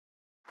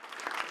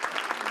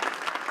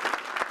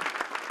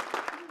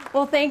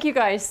Well, thank you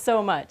guys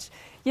so much.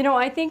 You know,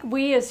 I think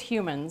we as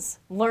humans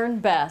learn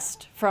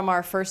best from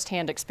our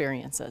firsthand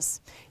experiences.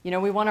 You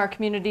know, we want our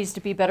communities to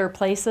be better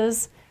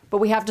places, but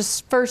we have to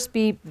first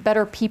be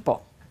better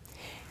people.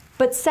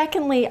 But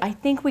secondly, I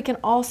think we can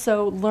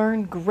also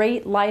learn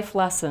great life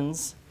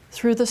lessons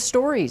through the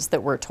stories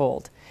that we're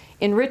told,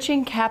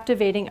 enriching,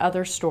 captivating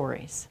other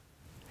stories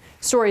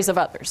of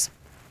others.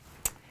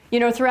 You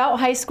know, throughout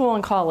high school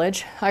and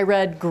college, I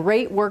read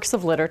great works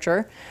of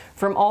literature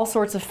from all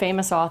sorts of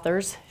famous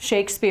authors,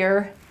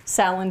 Shakespeare,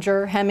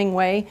 Salinger,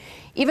 Hemingway,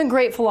 even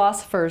great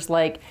philosophers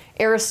like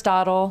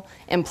Aristotle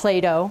and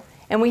Plato.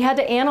 And we had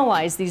to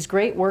analyze these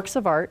great works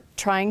of art,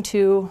 trying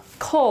to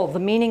cull the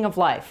meaning of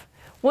life.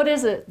 What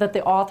is it that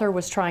the author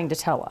was trying to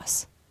tell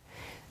us?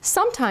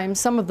 Sometimes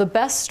some of the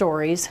best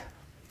stories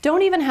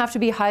don't even have to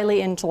be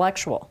highly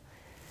intellectual.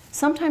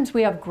 Sometimes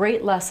we have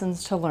great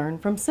lessons to learn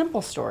from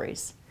simple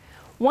stories.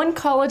 One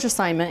college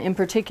assignment in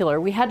particular,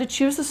 we had to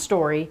choose a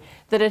story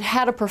that had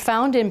had a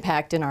profound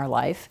impact in our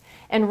life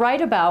and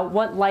write about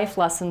what life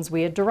lessons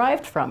we had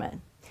derived from it.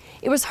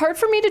 It was hard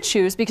for me to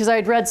choose because I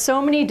had read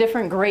so many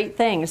different great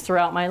things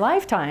throughout my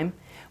lifetime,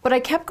 but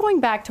I kept going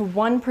back to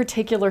one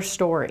particular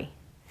story,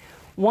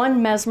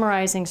 one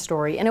mesmerizing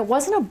story, and it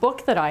wasn't a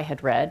book that I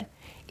had read.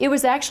 It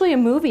was actually a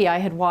movie I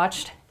had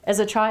watched as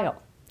a child.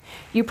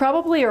 You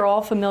probably are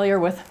all familiar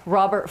with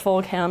Robert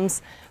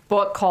Fulgham's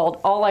book called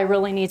All I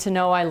Really Need to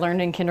Know I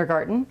Learned in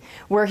Kindergarten,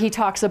 where he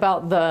talks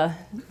about the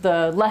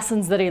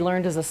lessons that he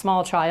learned as a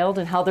small child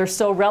and how they're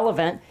so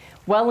relevant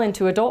well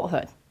into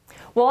adulthood.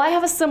 Well, I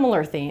have a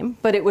similar theme,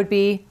 but it would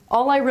be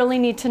All I Really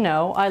Need to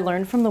Know I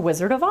Learned from the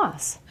Wizard of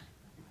Oz.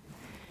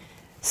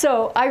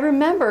 So I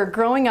remember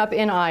growing up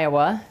in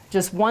Iowa,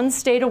 just one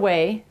state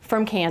away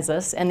from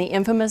Kansas and the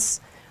infamous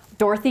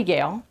Dorothy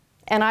Gale,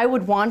 and I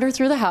would wander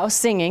through the house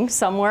singing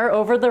Somewhere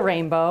Over the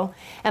Rainbow.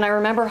 And I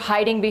remember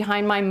hiding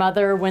behind my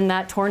mother when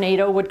that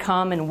tornado would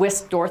come and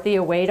whisk Dorothy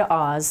away to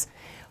Oz.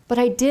 But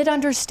I did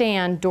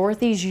understand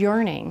Dorothy's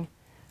yearning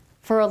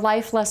for a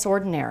life less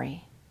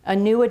ordinary, a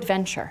new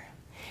adventure.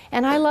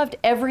 And I loved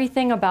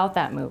everything about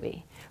that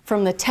movie,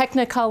 from the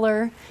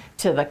technicolor,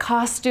 to the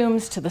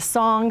costumes, to the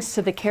songs,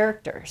 to the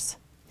characters.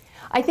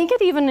 I think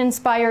it even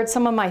inspired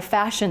some of my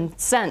fashion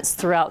sense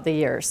throughout the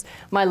years.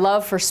 My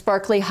love for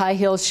sparkly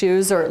high-heel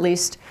shoes, or at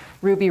least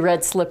ruby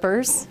red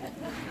slippers.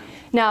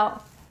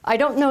 Now, I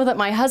don't know that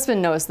my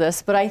husband knows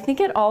this, but I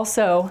think it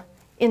also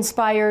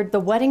inspired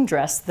the wedding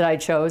dress that I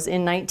chose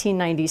in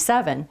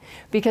 1997,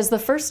 because the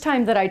first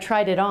time that I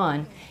tried it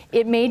on,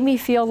 it made me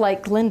feel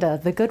like Glinda,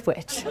 the Good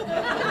Witch.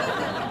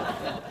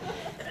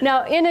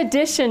 Now, in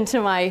addition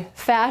to my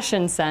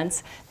fashion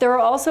sense, there are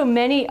also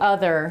many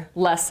other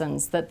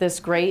lessons that this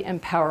great and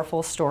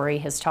powerful story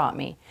has taught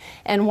me.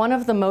 And one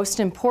of the most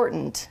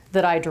important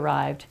that I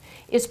derived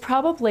is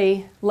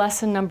probably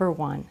lesson number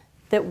one,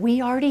 that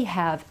we already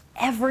have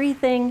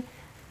everything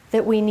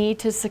that we need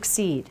to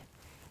succeed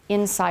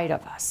inside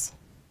of us.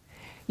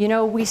 You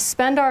know, we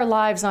spend our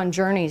lives on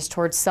journeys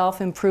towards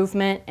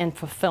self-improvement and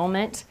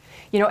fulfillment.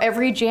 You know,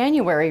 every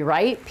January,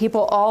 right?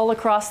 People all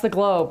across the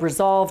globe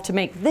resolve to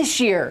make this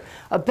year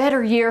a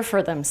better year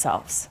for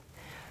themselves.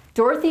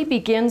 Dorothy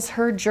begins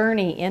her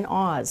journey in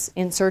Oz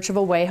in search of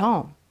a way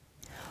home.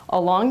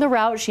 Along the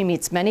route, she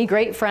meets many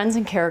great friends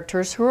and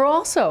characters who are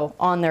also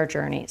on their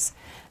journeys.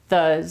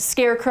 The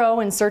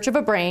Scarecrow in search of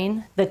a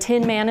brain, the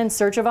Tin Man in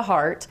search of a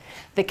heart,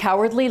 the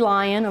Cowardly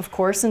Lion, of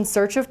course, in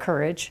search of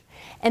courage.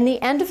 And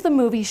the end of the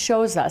movie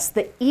shows us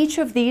that each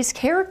of these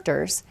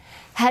characters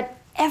had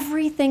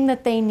everything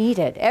that they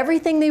needed,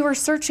 everything they were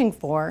searching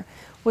for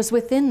was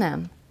within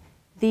them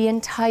the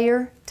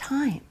entire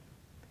time.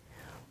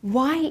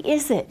 Why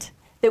is it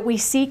that we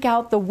seek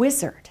out the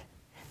wizard,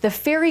 the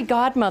fairy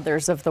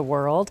godmothers of the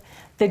world,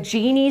 the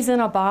genies in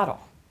a bottle?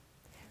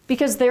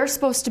 Because they're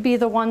supposed to be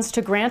the ones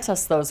to grant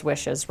us those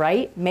wishes,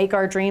 right? Make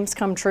our dreams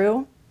come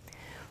true?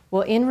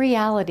 Well, in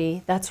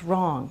reality, that's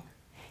wrong.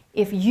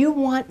 If you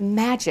want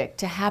magic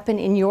to happen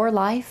in your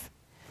life,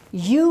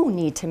 you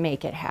need to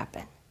make it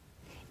happen.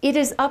 It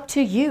is up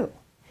to you.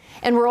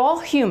 And we're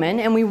all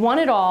human, and we want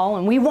it all,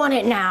 and we want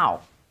it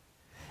now.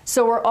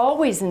 So we're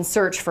always in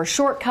search for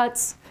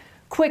shortcuts,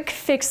 quick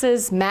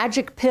fixes,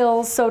 magic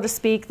pills, so to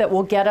speak, that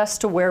will get us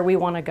to where we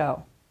want to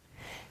go.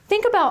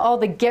 Think about all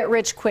the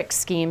get-rich-quick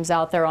schemes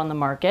out there on the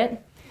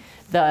market,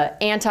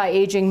 the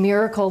anti-aging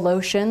miracle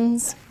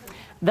lotions,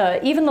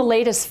 even the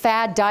latest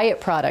fad diet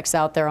products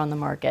out there on the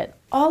market.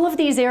 All of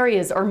these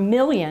areas are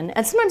million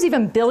and sometimes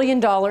even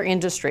billion-dollar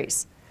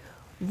industries.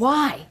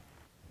 Why?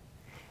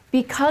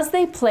 Because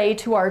they play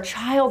to our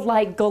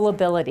childlike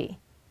gullibility,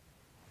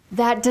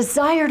 that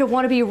desire to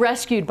want to be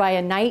rescued by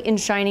a knight in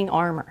shining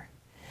armor,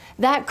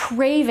 that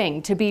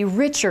craving to be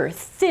richer,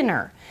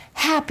 thinner,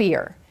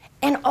 happier,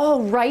 and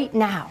all right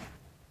now.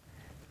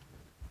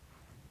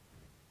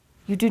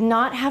 You do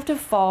not have to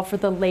fall for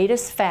the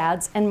latest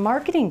fads and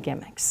marketing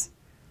gimmicks.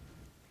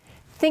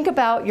 Think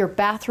about your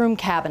bathroom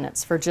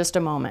cabinets for just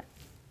a moment.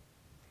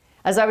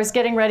 As I was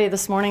getting ready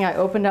this morning, I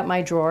opened up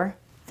my drawer.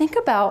 Think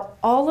about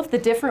all of the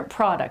different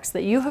products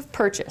that you have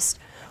purchased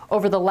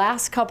over the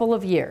last couple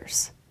of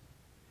years.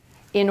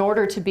 in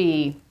order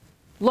to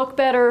look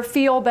better,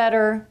 feel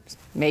better,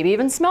 maybe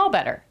even smell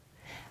better.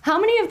 How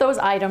many of those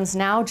items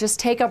now just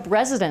take up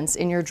residence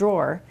in your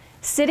drawer,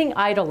 sitting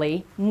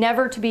idly,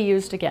 never to be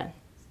used again?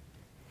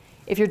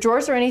 If your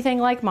drawers are anything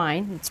like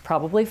mine, it's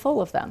probably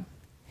full of them.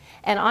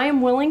 And I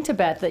am willing to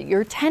bet that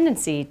your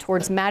tendency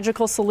towards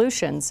magical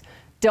solutions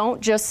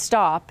don't just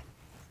stop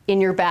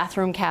in your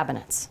bathroom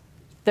cabinets.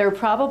 They're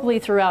probably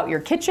throughout your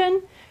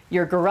kitchen,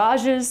 your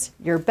garages,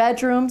 your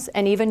bedrooms,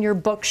 and even your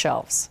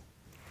bookshelves.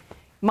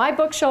 My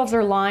bookshelves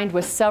are lined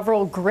with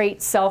several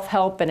great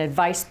self-help and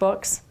advice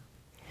books,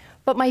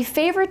 but my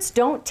favorites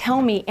don't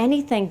tell me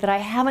anything that I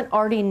haven't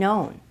already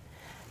known.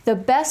 The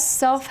best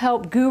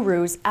self-help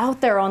gurus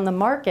out there on the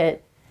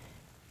market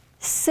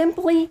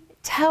simply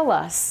tell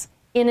us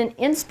in an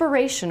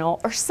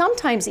inspirational or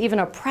sometimes even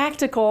a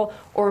practical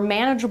or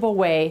manageable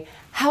way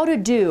how to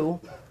do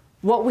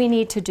what we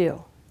need to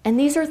do. And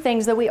these are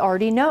things that we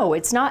already know.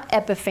 It's not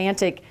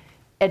epiphantic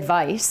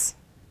advice.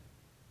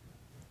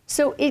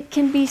 So it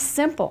can be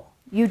simple.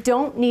 You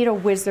don't need a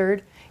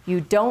wizard.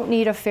 You don't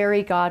need a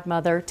fairy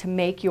godmother to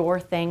make your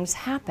things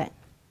happen.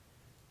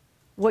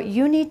 What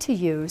you need to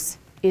use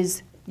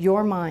is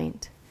your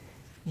mind,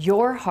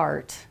 your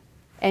heart,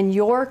 and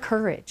your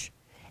courage.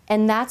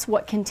 And that's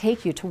what can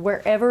take you to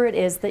wherever it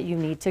is that you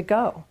need to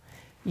go.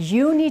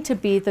 You need to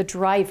be the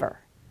driver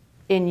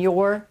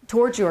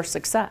towards your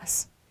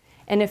success.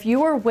 And if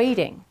you are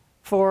waiting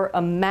for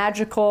a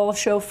magical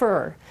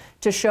chauffeur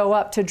to show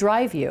up to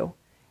drive you,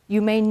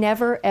 you may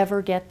never,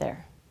 ever get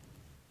there.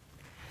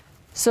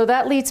 So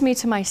that leads me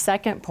to my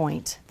second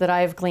point that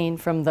I have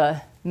gleaned from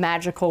the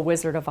magical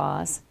Wizard of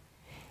Oz.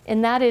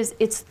 And that is,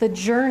 it's the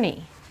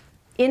journey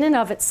in and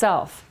of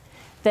itself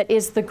that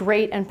is the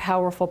great and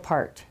powerful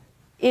part.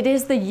 It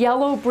is the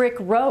yellow brick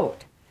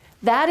road.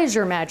 That is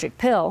your magic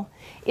pill.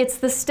 It's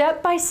the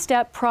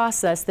step-by-step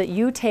process that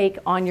you take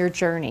on your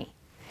journey.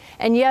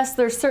 And yes,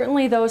 there's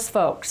certainly those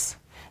folks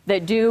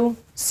that do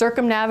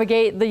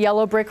circumnavigate the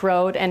yellow brick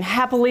road and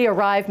happily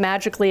arrive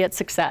magically at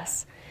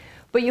success.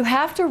 But you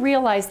have to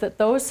realize that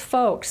those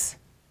folks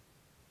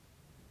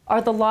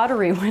are the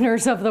lottery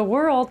winners of the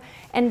world,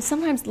 and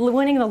sometimes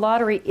winning the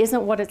lottery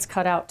isn't what it's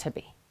cut out to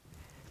be.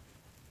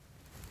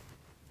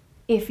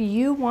 If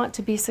you want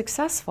to be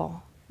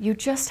successful, you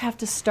just have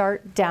to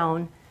start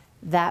down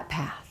that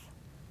path.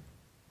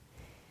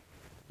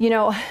 You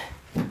know,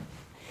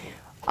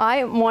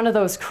 I'm one of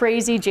those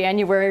crazy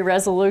January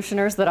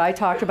resolutioners that I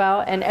talked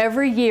about, and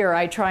every year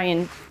I try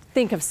and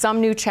think of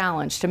some new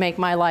challenge to make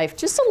my life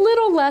just a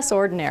little less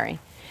ordinary.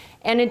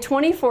 And in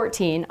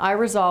 2014, I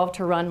resolved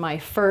to run my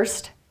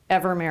first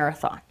ever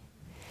marathon.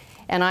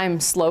 And I'm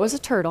slow as a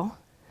turtle,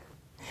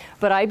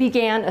 but I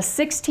began a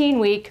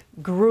 16-week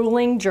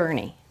grueling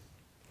journey.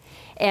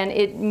 And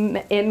it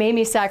made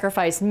me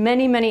sacrifice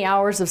many, many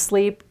hours of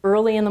sleep.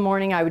 Early in the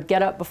morning, I would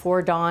get up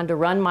before dawn to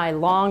run my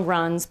long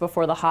runs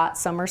before the hot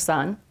summer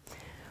sun.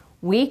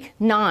 Week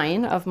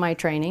 9 of my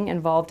training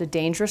involved a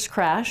dangerous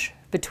crash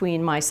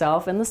between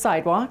myself and the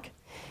sidewalk,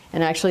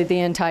 and actually the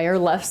entire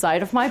left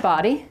side of my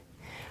body.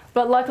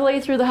 But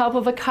luckily, through the help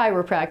of a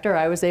chiropractor,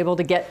 I was able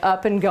to get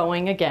up and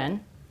going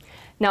again.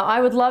 Now, I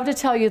would love to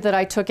tell you that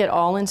I took it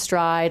all in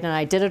stride and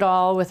I did it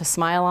all with a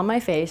smile on my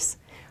face,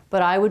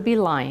 but I would be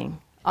lying.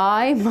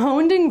 I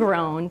moaned and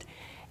groaned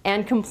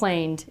and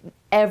complained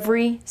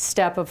every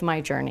step of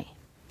my journey.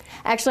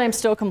 Actually, I'm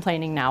still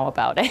complaining now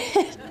about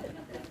it.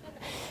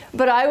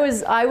 But I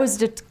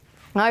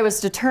was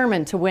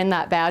determined to win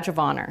that badge of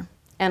honor.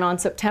 And on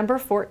September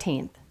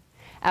 14th,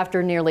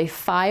 after nearly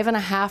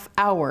 5.5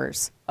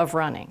 hours of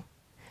running,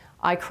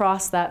 I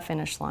crossed that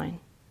finish line.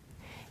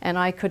 And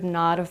I could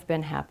not have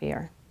been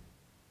happier.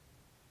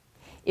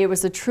 It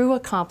was a true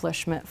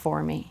accomplishment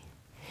for me.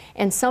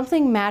 And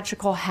something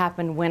magical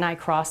happened when I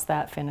crossed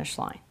that finish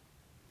line.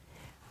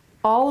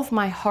 All of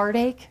my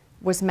heartache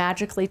was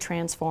magically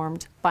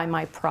transformed by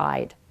my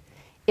pride.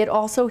 It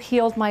also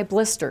healed my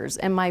blisters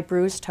and my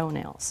bruised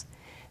toenails.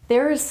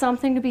 There is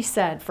something to be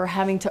said for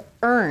having to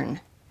earn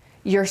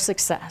your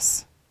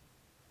success.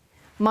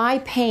 My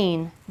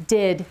pain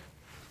did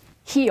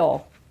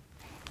heal,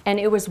 and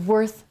it was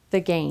worth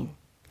the gain.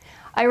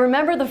 I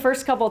remember the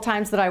first couple of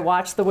times that I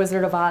watched The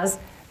Wizard of Oz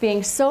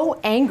being so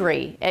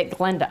angry at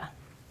Glinda.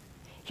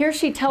 Here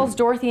she tells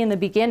Dorothy in the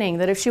beginning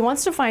that if she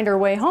wants to find her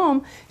way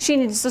home, she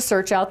needs to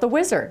search out the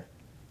wizard.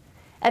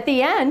 At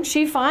the end,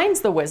 she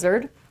finds the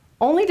wizard,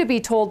 only to be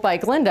told by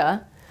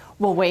Glinda,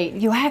 well, wait,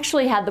 you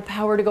actually had the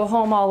power to go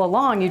home all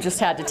along, you just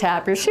had to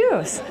tap your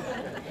shoes.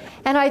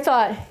 And I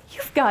thought,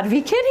 you've got to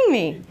be kidding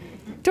me.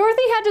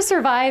 Dorothy had to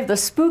survive the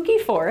spooky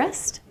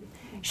forest.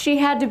 She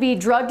had to be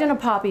drugged in a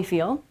poppy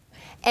field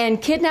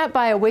and kidnapped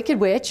by a wicked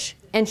witch,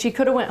 and she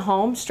could have went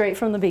home straight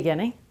from the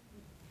beginning.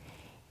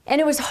 And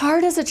it was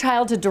hard as a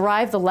child to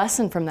derive the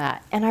lesson from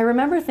that. And I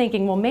remember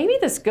thinking, well, maybe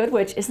this good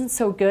witch isn't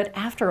so good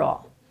after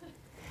all.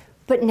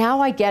 But now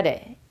I get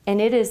it,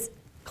 and it is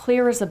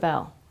clear as a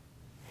bell.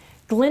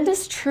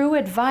 Glinda's true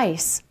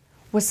advice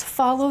was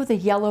follow the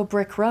yellow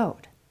brick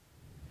road.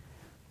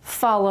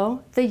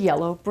 Follow the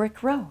yellow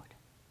brick road.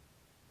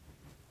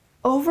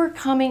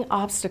 Overcoming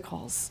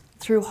obstacles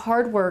through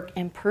hard work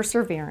and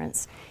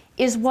perseverance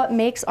is what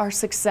makes our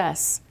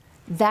success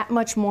that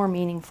much more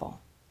meaningful.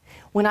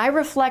 When I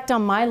reflect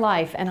on my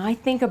life and I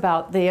think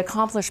about the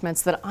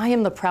accomplishments that I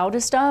am the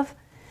proudest of,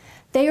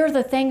 they are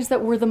the things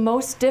that were the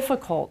most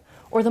difficult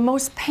or the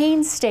most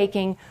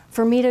painstaking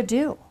for me to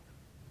do.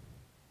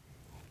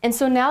 And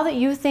so now that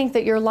you think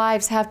that your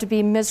lives have to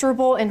be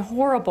miserable and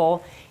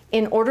horrible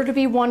in order to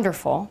be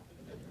wonderful,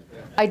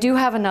 I do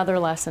have another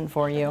lesson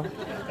for you.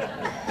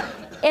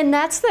 And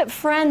that's that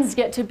friends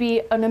get to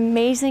be an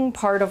amazing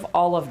part of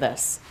all of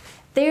this.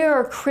 They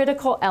are a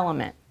critical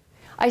element.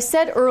 I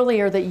said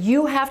earlier that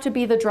you have to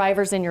be the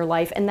drivers in your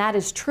life, and that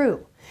is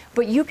true.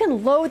 But you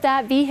can load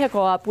that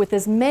vehicle up with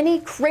as many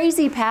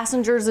crazy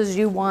passengers as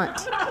you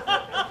want.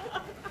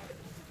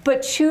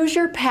 But choose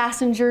your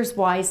passengers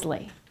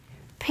wisely.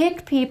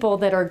 Pick people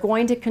that are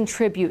going to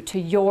contribute to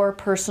your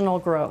personal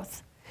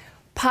growth.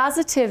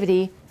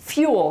 Positivity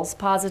fuels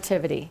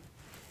positivity.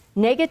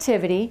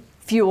 Negativity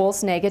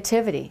fuels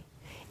negativity.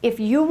 If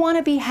you want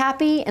to be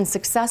happy and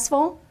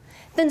successful,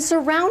 then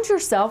surround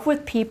yourself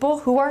with people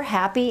who are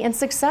happy and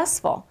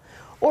successful,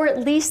 or at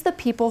least the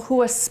people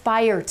who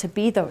aspire to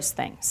be those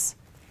things.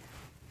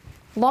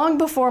 Long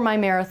before my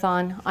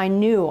marathon, I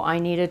knew I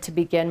needed to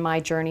begin my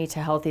journey to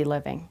healthy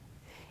living.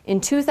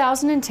 In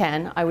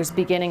 2010, I was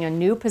beginning a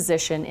new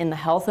position in the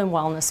health and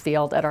wellness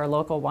field at our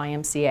local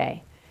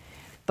YMCA.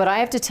 But I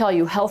have to tell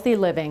you, healthy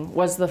living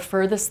was the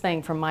furthest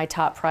thing from my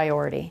top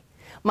priority.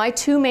 My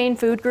two main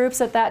food groups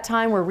at that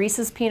time were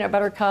Reese's Peanut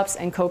Butter Cups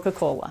and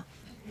Coca-Cola.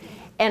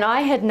 And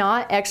I had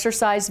not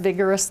exercised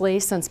vigorously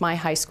since my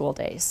high school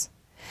days.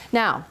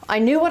 Now, I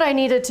knew what I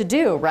needed to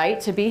do, right?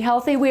 To be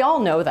healthy, we all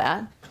know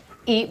that.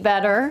 Eat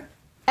better,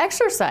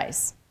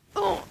 exercise.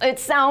 Oh, it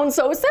sounds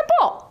so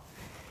simple.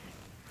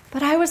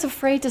 But I was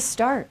afraid to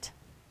start.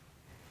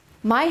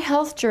 My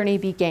health journey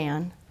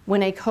began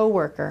when a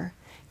coworker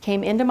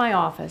came into my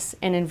office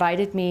and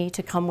invited me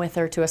to come with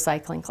her to a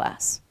cycling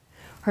class.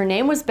 Her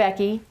name was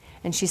Becky,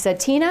 and she said,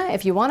 "Tina,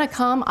 if you want to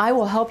come, I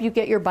will help you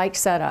get your bike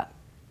set up."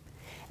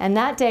 And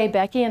that day,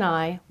 Becky and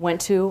I went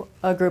to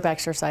a group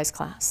exercise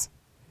class.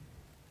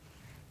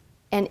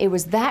 And it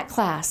was that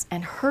class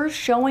and her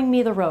showing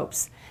me the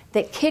ropes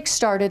that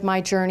kick-started my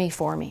journey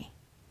for me.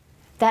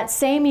 That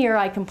same year,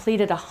 I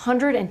completed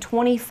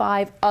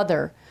 125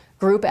 other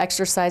group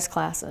exercise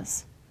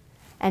classes.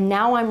 And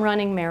now I'm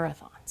running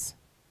marathons.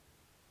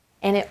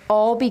 And it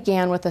all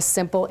began with a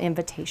simple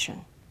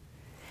invitation.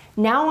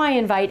 Now I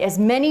invite as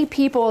many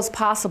people as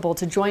possible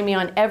to join me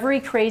on every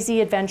crazy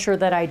adventure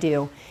that I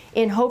do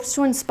in hopes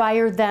to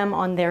inspire them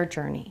on their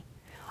journey.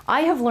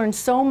 I have learned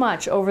so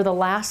much over the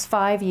last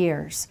 5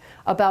 years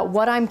about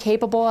what I'm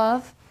capable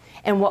of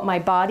and what my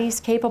body's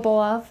capable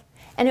of,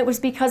 and it was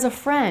because a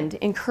friend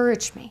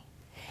encouraged me.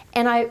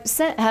 And I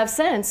have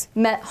since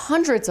met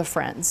hundreds of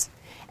friends,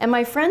 and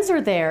my friends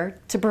are there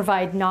to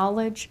provide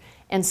knowledge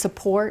and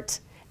support.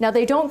 Now,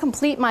 they don't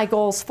complete my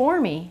goals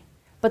for me,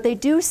 but they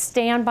do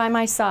stand by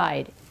my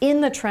side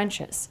in the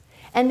trenches,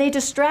 and they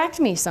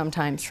distract me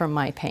sometimes from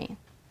my pain.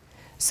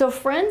 So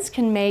friends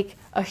can make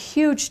a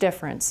huge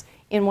difference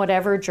in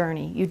whatever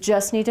journey. You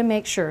just need to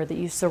make sure that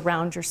you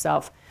surround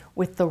yourself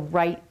with the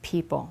right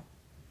people.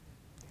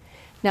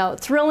 Now,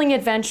 thrilling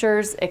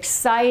adventures,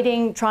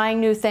 exciting,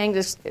 trying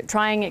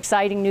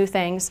exciting new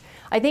things,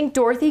 I think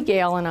Dorothy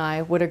Gale and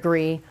I would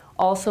agree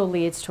also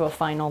leads to a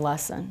final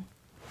lesson.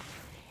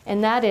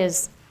 And that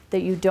is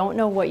that you don't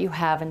know what you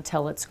have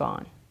until it's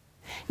gone.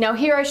 Now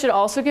here I should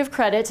also give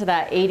credit to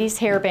that 80s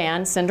hair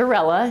band,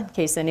 Cinderella, in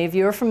case any of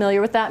you are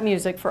familiar with that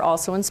music, for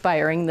also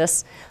inspiring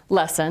this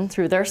lesson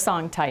through their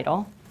song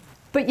title.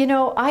 But you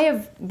know, I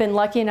have been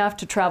lucky enough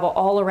to travel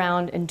all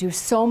around and do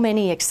so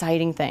many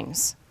exciting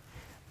things.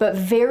 But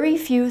very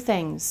few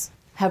things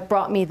have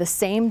brought me the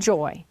same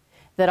joy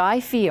that I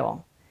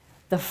feel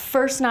the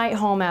first night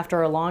home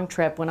after a long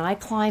trip when I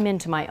climb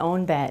into my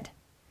own bed.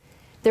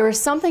 There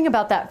is something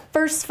about that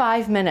first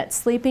 5 minutes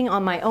sleeping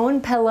on my own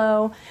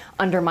pillow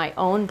under my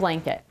own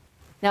blanket.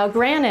 Now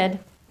granted,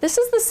 this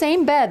is the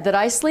same bed that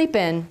I sleep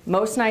in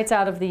most nights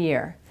out of the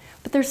year,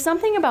 but there's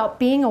something about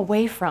being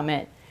away from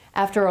it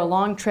after a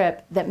long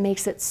trip that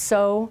makes it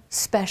so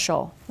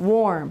special,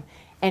 warm,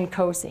 and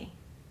cozy.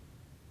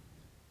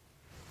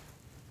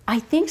 I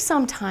think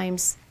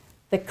sometimes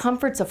the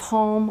comforts of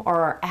home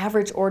or our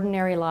average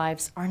ordinary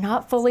lives are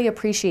not fully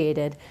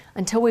appreciated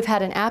until we've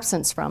had an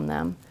absence from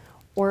them,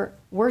 or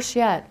worse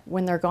yet,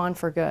 when they're gone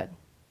for good.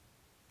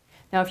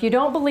 Now, if you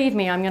don't believe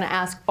me, I'm going to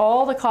ask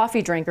all the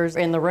coffee drinkers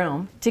in the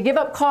room to give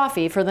up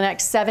coffee for the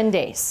next 7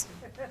 days.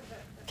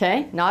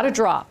 Okay? Not a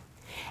drop.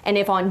 And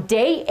if on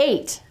day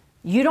 8,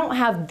 you don't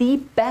have the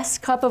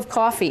best cup of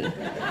coffee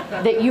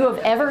that you have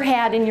ever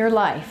had in your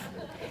life,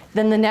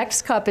 then the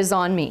next cup is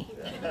on me.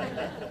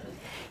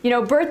 You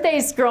know,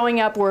 birthdays growing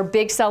up were a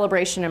big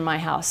celebration in my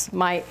house.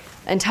 My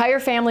entire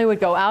family would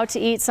go out to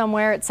eat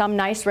somewhere at some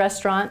nice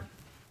restaurant.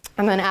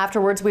 And then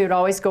afterwards, we would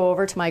always go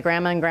over to my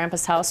grandma and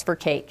grandpa's house for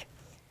cake.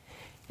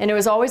 And it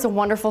was always a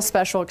wonderful,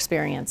 special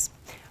experience.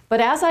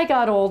 But as I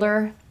got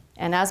older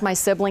and as my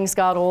siblings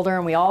got older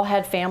and we all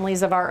had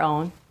families of our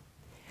own,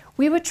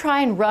 we would try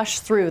and rush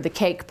through the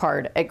cake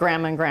part at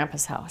Grandma and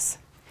Grandpa's house.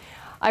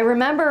 I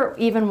remember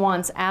even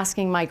once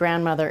asking my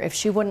grandmother if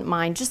she wouldn't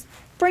mind, just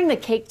bring the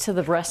cake to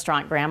the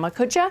restaurant, Grandma,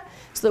 could ya?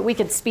 So that we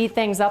could speed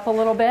things up a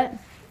little bit.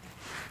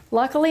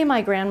 Luckily,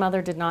 my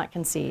grandmother did not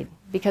concede,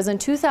 because in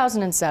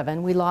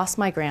 2007, we lost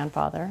my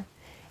grandfather,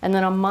 and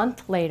then a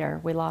month later,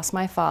 we lost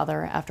my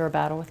father after a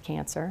battle with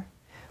cancer.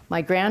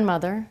 My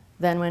grandmother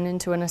then went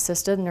into an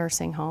assisted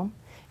nursing home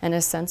and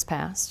has since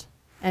passed,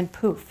 and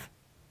poof,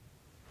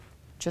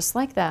 just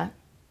like that,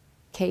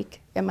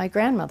 cake at my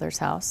grandmother's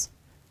house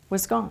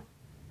was gone.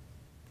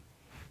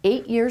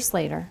 8 years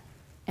later,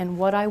 and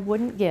what I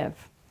wouldn't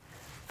give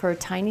for a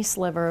tiny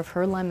sliver of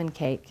her lemon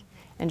cake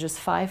and just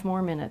 5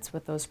 more minutes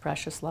with those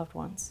precious loved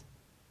ones.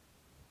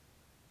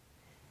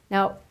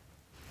 Now,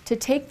 to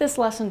take this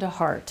lesson to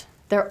heart,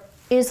 there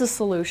is a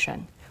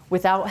solution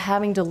without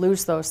having to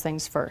lose those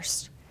things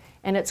first,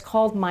 and it's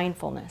called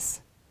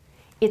mindfulness.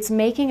 It's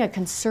making a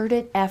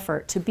concerted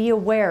effort to be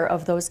aware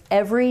of those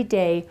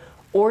everyday,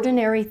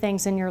 ordinary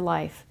things in your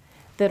life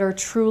that are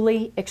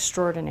truly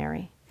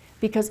extraordinary,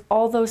 because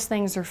all those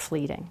things are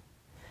fleeting.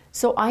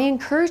 So I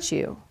encourage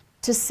you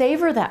to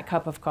savor that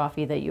cup of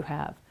coffee that you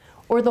have,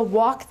 or the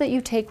walk that you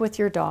take with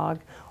your dog,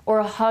 or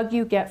a hug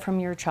you get from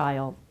your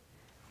child.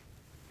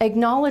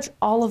 Acknowledge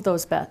all of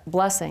those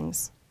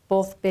blessings,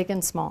 both big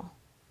and small,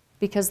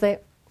 because they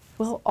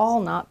will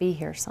all not be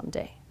here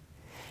someday.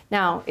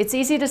 Now, it's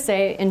easy to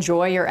say,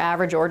 enjoy your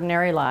average,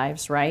 ordinary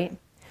lives, right?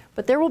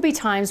 But there will be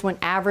times when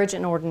average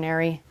and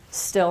ordinary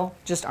still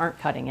just aren't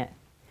cutting it.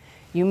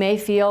 You may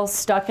feel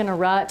stuck in a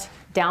rut,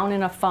 down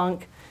in a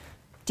funk,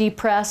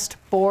 depressed,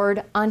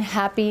 bored,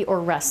 unhappy, or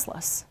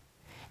restless.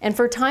 And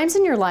for times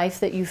in your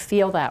life that you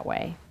feel that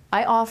way,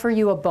 I offer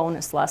you a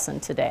bonus lesson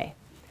today.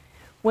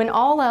 When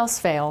all else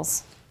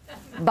fails,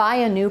 buy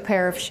a new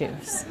pair of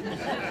shoes.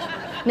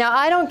 Now,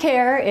 I don't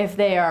care if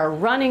they are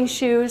running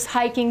shoes,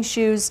 hiking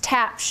shoes,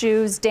 tap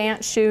shoes,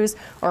 dance shoes,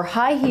 or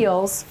high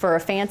heels for a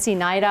fancy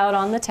night out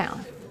on the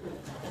town.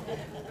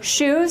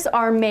 Shoes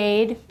are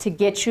made to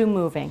get you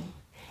moving,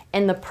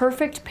 and the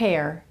perfect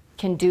pair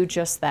can do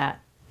just that.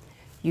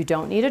 You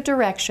don't need a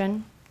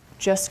direction,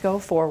 just go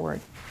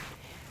forward.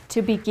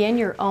 To begin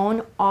your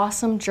own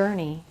awesome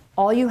journey,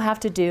 all you have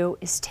to do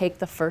is take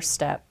the first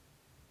step.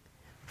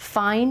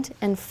 Find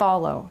and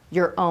follow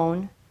your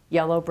own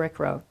yellow brick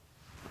road.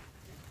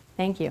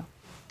 Thank you.